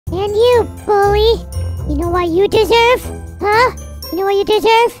And you, bully. You know what you deserve? Huh? You know what you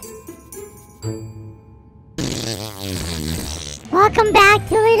deserve? Welcome back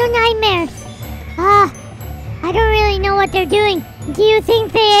to Little Nightmares. I don't really know what they're doing. Do you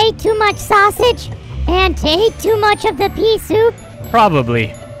think they ate too much sausage? And ate too much of the pea soup?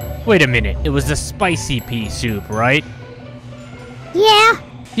 Probably. Wait a minute, it was a spicy pea soup, right? Yeah.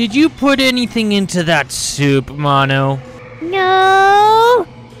 Did you put anything into that soup, Mono? No.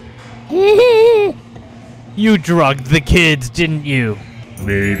 You drugged the kids, didn't you?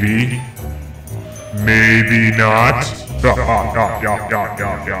 Maybe. Maybe not.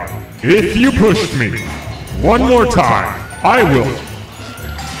 If you push me one more time, I will.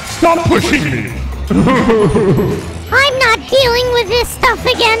 Stop pushing me. I'm not dealing with this stuff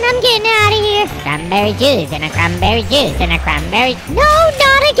again. I'm getting out of here. Cranberry juice and a cranberry juice and a cranberry. No,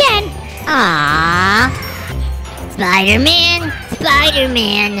 not again. Aww. Spider-Man,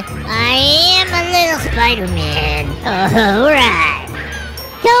 Spider-Man. I am a little Spider-Man. Alright.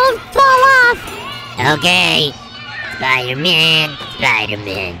 Don't fall off. Okay. Spider-Man,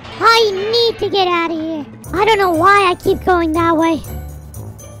 Spider-Man. I need to get out of here. I don't know why I keep going that way.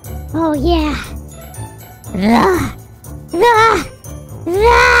 Oh, yeah.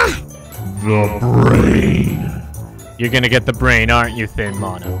 The brain. You're gonna get the brain, aren't you, Thin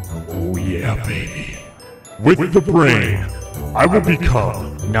Mono? Oh yeah, baby. With the brain, I will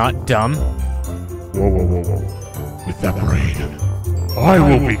become... Not dumb? Whoa. With that brain, I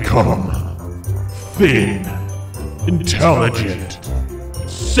will become... thin, intelligent,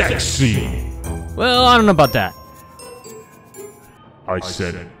 sexy. Well, I don't know about that. I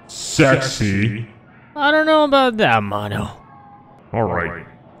said sexy. I don't know about that, Mono. Alright,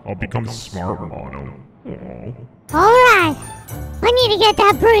 I'll become smart, Mono. Aww. Alright. I need to get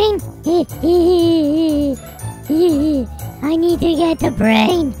that brain. I need to get the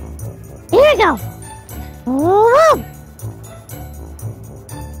brain. Here we go. Oh.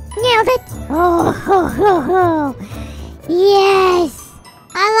 Nailed it. Oh. Yes.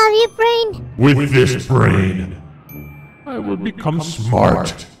 I love you, brain. With this brain, I will become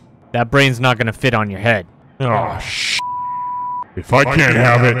smart. That brain's not gonna fit on your head. Ah, If I can't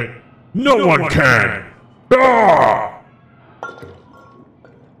have it, no one can. Ah!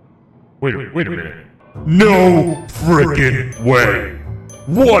 Wait a minute. No frickin' way.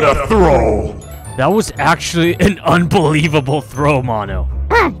 What a throw. That was actually an unbelievable throw, Mono.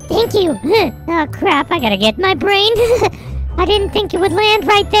 Thank you. Oh, crap. I gotta get my brain. I didn't think it would land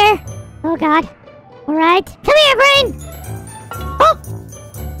right there. Oh, God. All right. Come here, brain. Oh.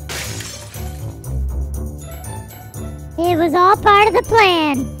 It was all part of the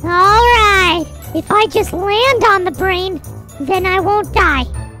plan. All right. If I just land on the brain, then I won't die.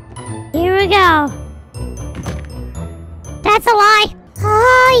 Here we go. That's a lie.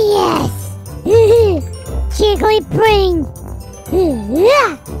 Oh, yes. Jiggly brain.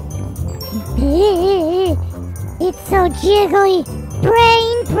 It's so jiggly.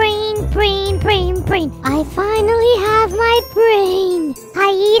 Brain. I finally have my brain.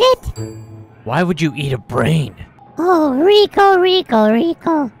 I eat it? Why would you eat a brain? Oh, Rico.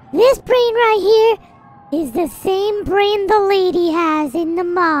 This brain right here is the same brain the lady has in the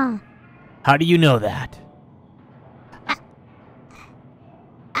mall. How do you know that?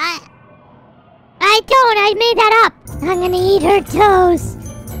 I don't. I made that up. I'm gonna eat her toes.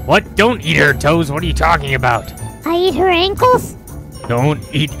 What? Don't eat her toes. What are you talking about? I eat her ankles? Don't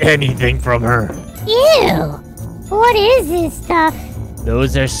eat anything from her. Ew! What is this stuff?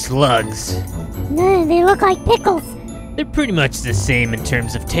 Those are slugs. No, they look like pickles. They're pretty much the same in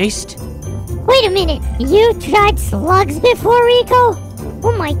terms of taste. Wait a minute. You tried slugs before, Rico?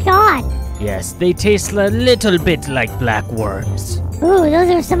 Oh my god. Yes, they taste a little bit like black worms. Ooh, those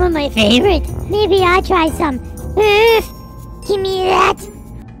are some of my favorite. Maybe I try some. Give me that.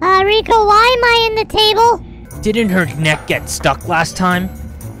 Rico, why am I in the table? Didn't her neck get stuck last time?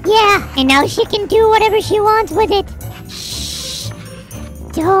 Yeah, and now she can do whatever she wants with it. Shh.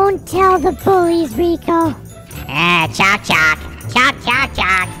 Don't tell the bullies, Rico. Chock.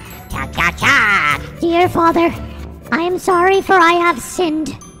 Dear Father, I am sorry for I have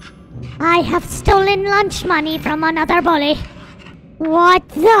sinned. I have stolen lunch money from another bully. What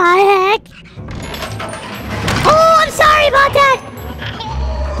the heck? Oh, I'm sorry about that!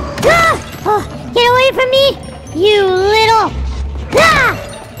 Oh, get away from me, you little...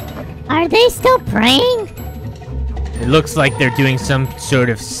 Are they still praying? It looks like they're doing some sort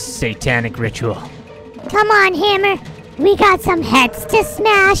of satanic ritual. Come on, Hammer. We got some heads to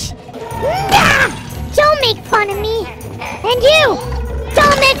smash. Don't make fun of me. And you!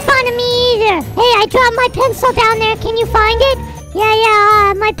 Don't make fun of me either. Hey, I dropped my pencil down there. Can you find it?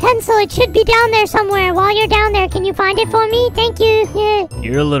 Yeah, my pencil, it should be down there somewhere. While you're down there, can you find it for me? Thank you.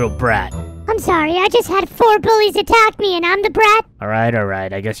 You're a little brat. I'm sorry, I just had 4 bullies attack me and I'm the brat.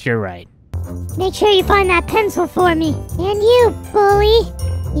 Alright, I guess you're right. Make sure you find that pencil for me. And you, bully.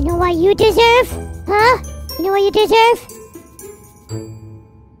 You know what you deserve? Huh? You know what you deserve?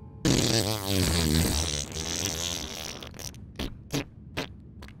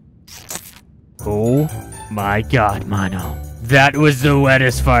 Oh my god, Mono. That was the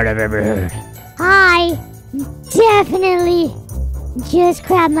wettest fart I've ever heard. I definitely just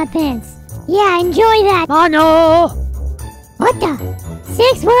grabbed my pants. Yeah, enjoy that. Mono! What the?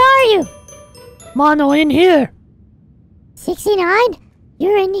 Six, where are you? Mono, in here. Sixxty-Nine?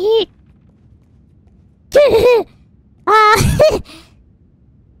 You're in here.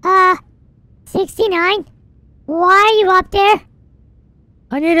 69? Why are you up there?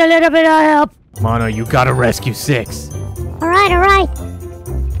 I need a little bit of help. Mono, you gotta rescue Six. Alright.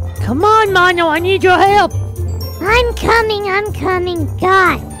 Come on, Mono, I need your help. I'm coming.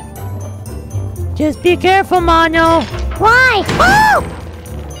 God. Just be careful, Mono. Why? Oh!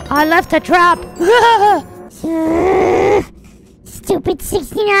 I left a trap. Stupid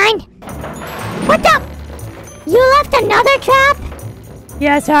 69. What the? You left another trap?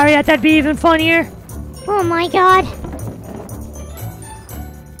 Yeah, sorry, I thought it'd be even funnier. Oh my god.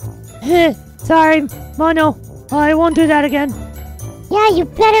 Sorry, Mono. I won't do that again. Yeah, you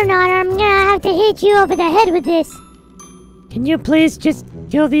better not, or I'm gonna have to hit you over the head with this. Can you please just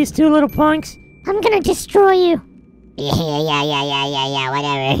kill these 2 little punks? I'm gonna destroy you. Yeah,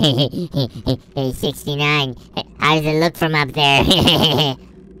 whatever. Hey, 69. How does it look from up there? It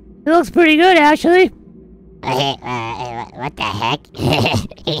looks pretty good, actually. What the heck?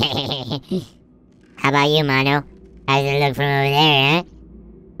 How about you, Mono? How does it look from over there, huh?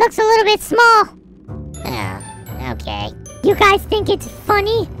 Looks a little bit small. Oh, okay. You guys think it's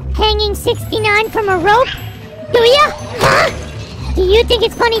funny hanging 69 from a rope? Do ya? Huh? Do you think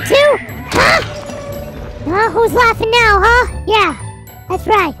it's funny too? Huh? Who's laughing now, huh? Yeah, that's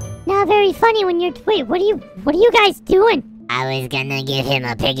right. Not very funny when you're... Wait, what are you guys doing? I was gonna give him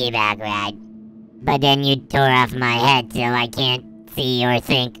a piggyback ride, but then you tore off my head so I can't see or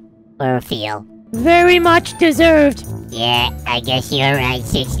think or feel. Very much deserved. Yeah, I guess you're right,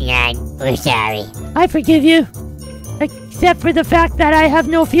 69. We're sorry. I forgive you. Except for the fact that I have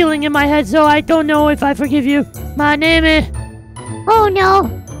no feeling in my head, so I don't know if I forgive you. My name is... Oh no.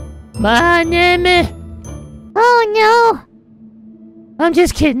 My name is... Oh no. I'm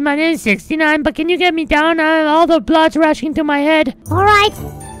just kidding, my name is 69, but can you get me down? All the blood's rushing to my head. Alright.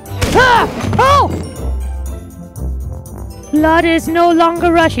 Ah! Oh! Blood is no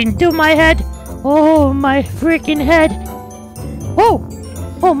longer rushing to my head. Oh, my freaking head. Oh!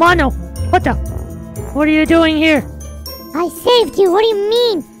 Oh, Mono! What the? What are you doing here? I saved you, what do you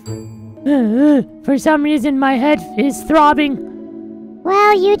mean? For some reason, my head is throbbing.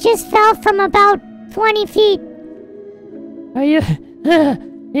 Well, you just fell from about 20 feet. Are you...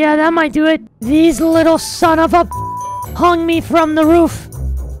 yeah, that might do it. These little son of a... hung me from the roof.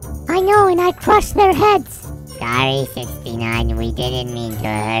 I know, and I crushed their heads. Sorry, 69. We didn't mean to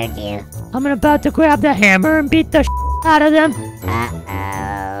hurt you. I'm about to grab the hammer and beat the out of them.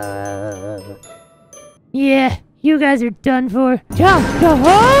 Uh-oh. Yeah, you guys are done for. Jump! Go!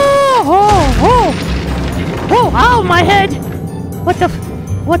 Oh! Ow, my head! What the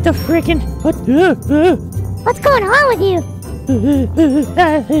frickin'? What's going on with you?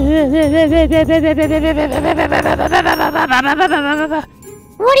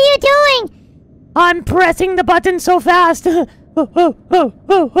 What are you doing? I'm pressing the button so fast. Are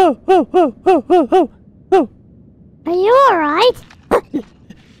you alright?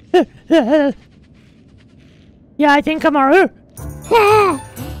 Yeah, I think I'm alright.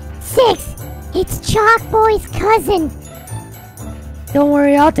 Six, it's Chalk Boy's cousin. Don't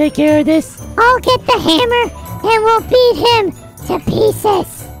worry, I'll take care of this. I'll get the hammer and we'll beat him to pieces.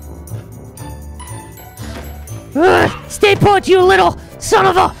 Stay put, you little son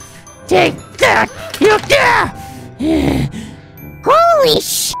of a... Take that! You dare! Holy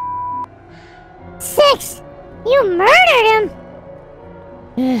sh! Six, you murdered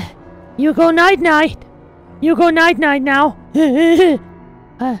him! You go night-night. You go night-night now.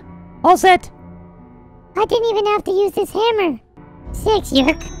 All set. I didn't even have to use this hammer. Six,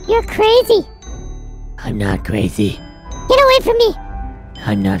 you're crazy. I'm not crazy. Get away from me!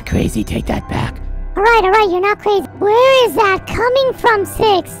 I'm not crazy. Take that back. Alright, you're not crazy. Where is that coming from,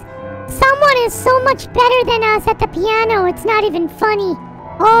 Six? Someone is so much better than us at the piano, it's not even funny.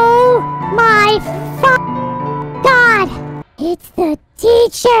 Oh my God! It's the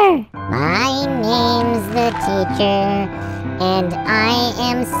teacher! My name's the teacher. and I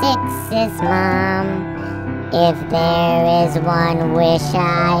am Sixx's mom. If there is one wish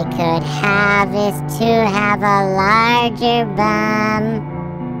I could have is to have a larger bum.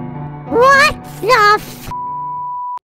 What the